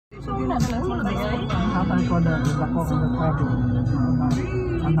Habang ko na ako sa merkado.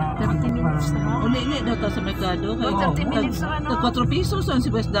 30 minutes na. Uli-uli daw ta sa merkado. 30 minutes na no. 4 pesos ang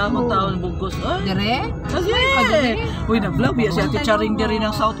sibes dahon taon bugos. Ay. Dire? Kasi. Uy, nag-vlog biya si Ate Charing diri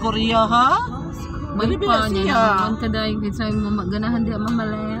ng South Korea ha. May pa niya naman kaday sa ganahan di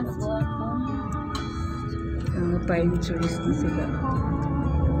mamalayas. Ang pine trees na sila.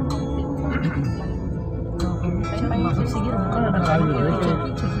 Sige,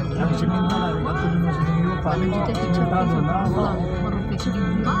 Ang siminta na rin, ato din mo sa mga paling simentado na ako.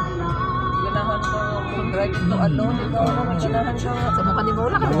 Ganahan ka mag-drive ito ano, ganahan ka. Sa mga kanina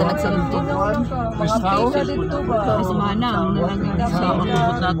wala ka nadalag sa lito. Mga pisa dito ba? Kasi mana ang nalagay Sa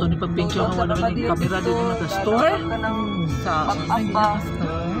makubot nato ni pag-picture ng wala rin kamera din mo sa store. Sa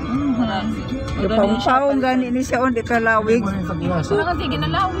Paung gani ni siya on di kalawig. Sila kasi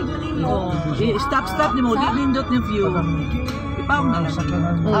ginalawig na nimo. Stop ni mo, di nindot ni view. Ipaw na lang.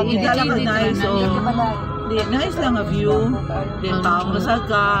 Idala ka nice. Nice lang a view. Then taong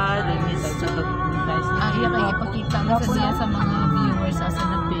nasagad. Then nice lang. Iya kayo ipakita na sa niya sa mga viewers asa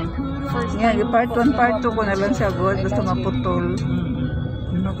na pin. Yan, yung part 1, part 2 ko na lang siya god. Basta maputol.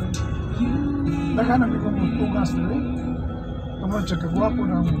 Naghanap ko ng tugas na rin. Tungkol sa kagwapo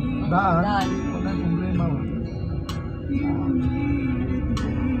ng daan, walang problema.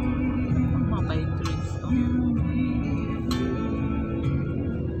 Mga pine trees.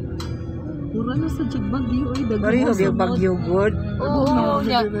 Pura na sa Jagbagyo ay Pareho yung bagyo god. Oo,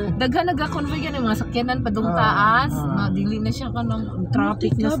 daghan nag-convoy yan mga sakyanan padung taas. Dili na siya kanang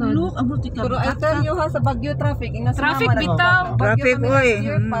traffic na sa. Pero I tell you ha, sa Bagyo traffic, Traffic bitaw. Traffic oy.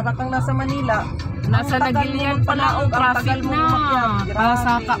 Hmm. Para kang nasa Manila. Nasa Nagilian pa lang ang traffic na.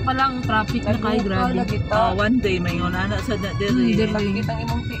 Pasaka pa lang traffic na kay grabe. One day may una sa diri.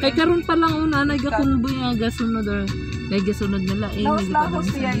 Kay karon pa lang una nag-convoy nga gasunod or nagasunod nila eh.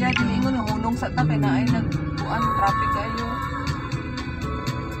 Laos siya ya ingon yung ulong sa tabi na ay nagkuan traffic kayo.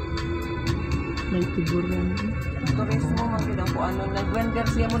 Nagtuburan. Turismo man gid ang kuanon nag-wender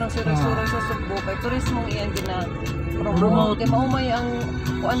siya mo ng sura-sura sa Cebu kay turismo iyan gina promote kay maumay ang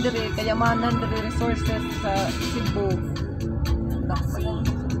kuan diri kayamanan diri resources sa Cebu.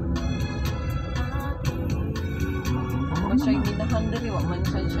 Man siya ginahan diri wa man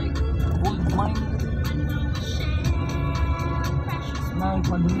siya gold mine.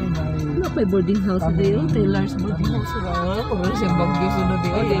 Wala pa boarding house dito. Taylor's boarding house. Wala siyang Bagyo sunod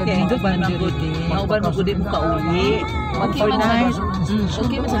dito. Dito ba na gud? Mauban mo gud mo kauli. Overnight.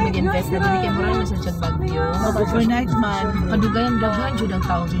 Okay man sa mag-invest na dili kay mura na sa Bagyo. Overnight man. Kadugayan daghan jud ang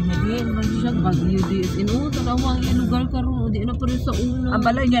tao din din. Ano siya Bagyo di. Ino tanawa ang lugar karon di na pa rin sa una. Ang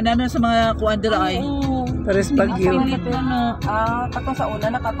balay niya nana sa mga kuan dira ay. Pares Bagyo. Katong sa una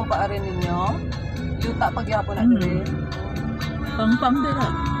nakatubaarin ninyo. Yuta pagyapon na diri. Pang dira.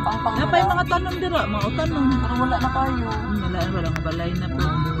 Napay mga tanom dira, mga tanom. Pero wala na kayo. Wala nga balay na po.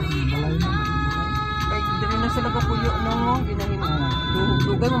 Kaya diri na sila kapuyo no, ginahimo.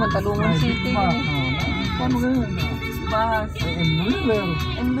 Dugay mo Mantalongon City. Paano ganyan? Bas.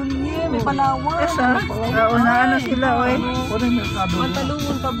 Emulye, may Palawan. Unahan na sila, oy.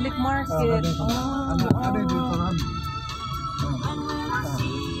 Mantalongon Public Market. Ano dito ran?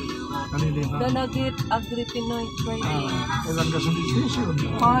 Dalagit Agri-Pinoy Trading. Ilan ka sa decision?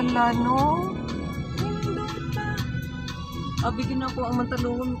 Hala, no? Abigin ako ang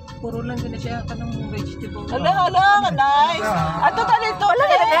Mantalongon, puro lang gina siya kanang vegetable. Hala, nice. Ato talito. Wala,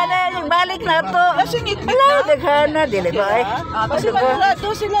 naghana, balik na to. Kasingit Wala, naghana, dili ba ay? Kasi wala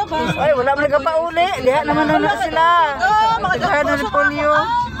to sila ba? Ay, wala mo nagpauli. Diha naman na sila. Naghana ng polio.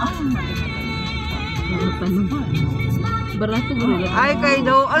 Barato gud. Ay, kay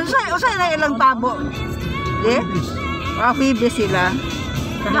do. Usay na ilang tabo. Di? Kafibe sila.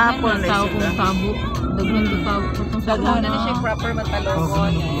 Kahapon na tao sila. kung tabo. Daghan ka tao katong sa una. na siya proper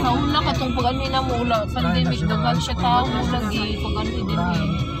Mantalongon. Sa una katong pag-ani na mo ula pandemic daghan siya tao lagi pag-ani din eh.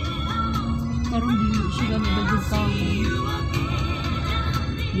 Karon dili siya na daghan tao.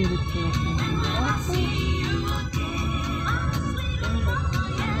 Direct ko.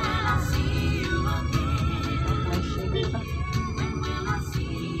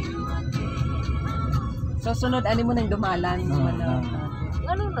 So sunod ani mo nang dumalan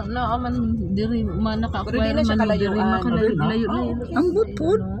Ano na man diri man naka-acquire Pero di na siya man kalayuan. diri makalayo. Ang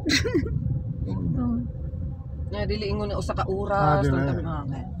butput. Ito. Nga dili ingon na usa ka oras.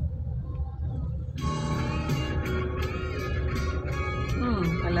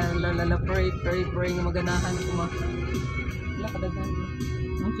 Ala pray nga maganahan ko ma. Wala kadaghan.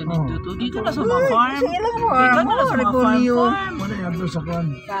 Okay, dito na sa mga farm. Dito na sa mga farm. Wala yung adto sa kuan.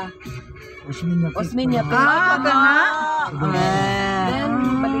 Osminya. Kana. Then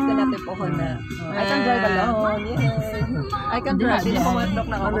balik ka na alcohol na. I can drive alone. Yes. I can drive. Hindi mo mandok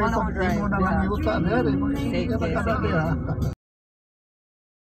na ako. Alay, Ano ko pag drive? mo na lang yuta, dere, Sige, magkakita ka na sige. diya.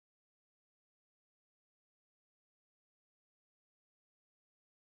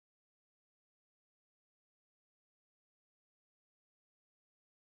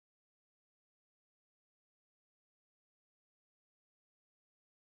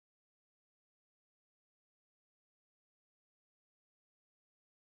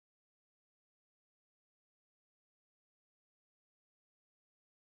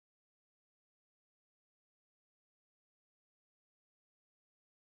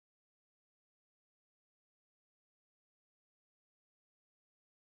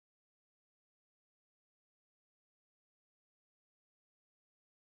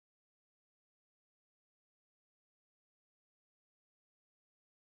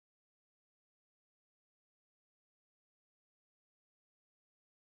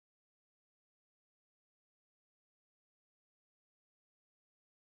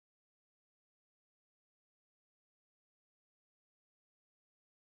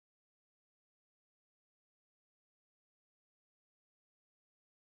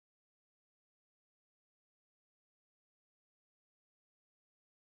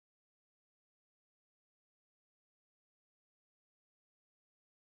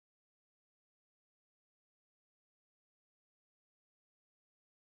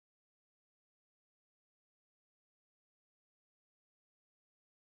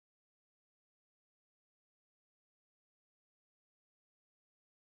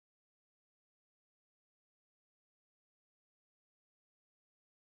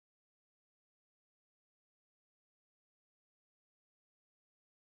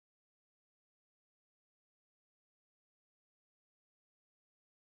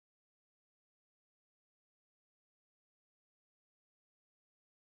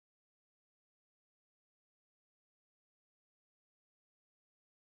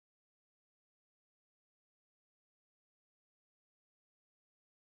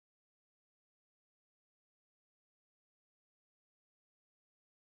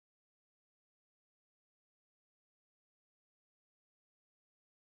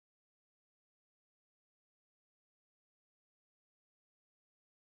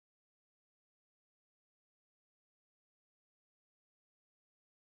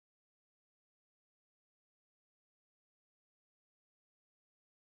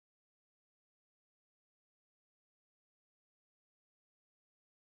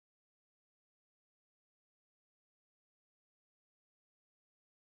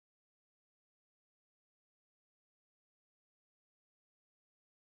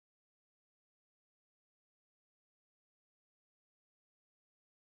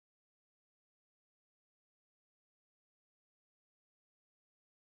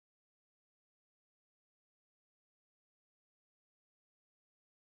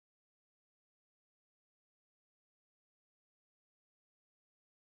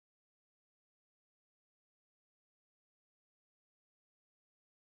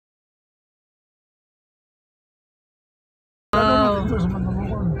 Ito sa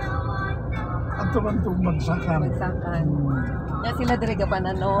Mantalongon. Ato man itong bagsakan. Bagsakan. Ya sila diri gapan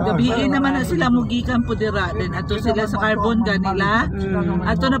ano. Gabiin naman na sila mugikan po dira. Then ato sila sa carbon ganila.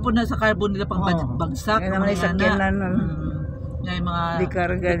 Ato na po na sa carbon nila pang bagsak. Kaya naman isakyanan. Nga yung mga Di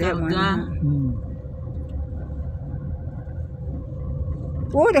karga di man.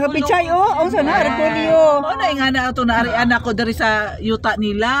 Oh, nakapichay oh. Ang sana repolyo. Oh, na nga na ato na ari anak ko dari sa yuta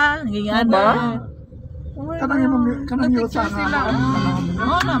nila. Nga na. Kanang yuta nga.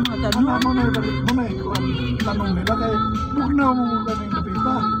 Oh, na mga tanong. Ano na yung tanong nila kay huwag na mo ganing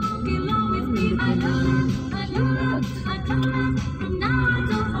napita.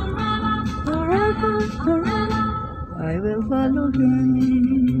 I will follow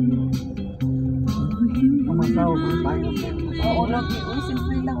him. Mga tao mga tayo. Oo, lagi. Uy,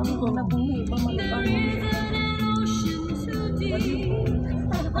 simple lang ang ito na buhi. Pamalipang.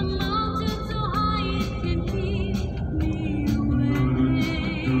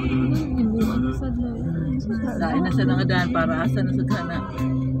 Dahil na sa nangadaan para asa na sa kana.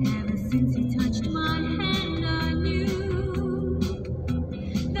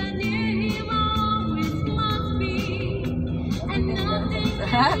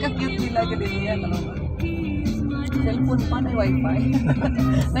 Kakute nila galing yan. Cellphone pa na wifi.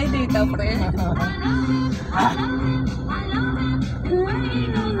 May data pre.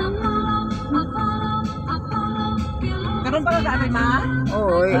 Karon pa ka ma?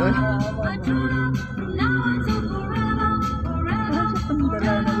 Oo, oy.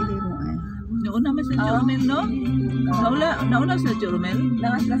 Noon naman sa Jomel, no? Nauna sa Churumel.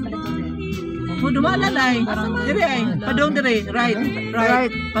 Nangas lang sa likod eh. Dumala na ay. Dire ay. Padong dire. Right.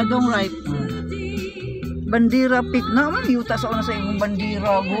 Padong right. Bandira pick na man yuta sa una sa imong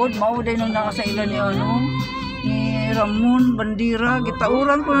bandira god mao day nang naka sa ila ni ano ni Ramon bandira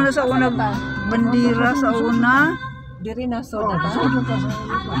gitauran ko na sa una bandira sa una Diri na so Oh, na so ba? na ka sa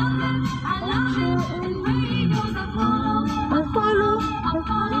ang palo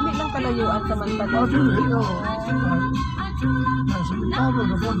Dili lang kalayuan sa Oh, Mantalongon. dili oh. Simentado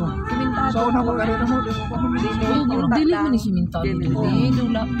na po, no? Simentado. Sa una mo kanina mo, di mo pa man. Oo, dili mo ni simintado. Dili,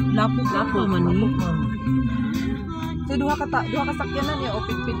 lapo man ni. So duha ka sakyanan niya o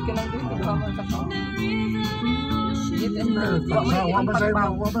pit ka lang din duha man sa ko. Wa man say mo,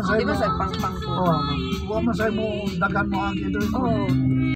 wa man say Di ba mo. sa pang-pang ko? Oh, wa man say mo dagan mo ang ito. Oh.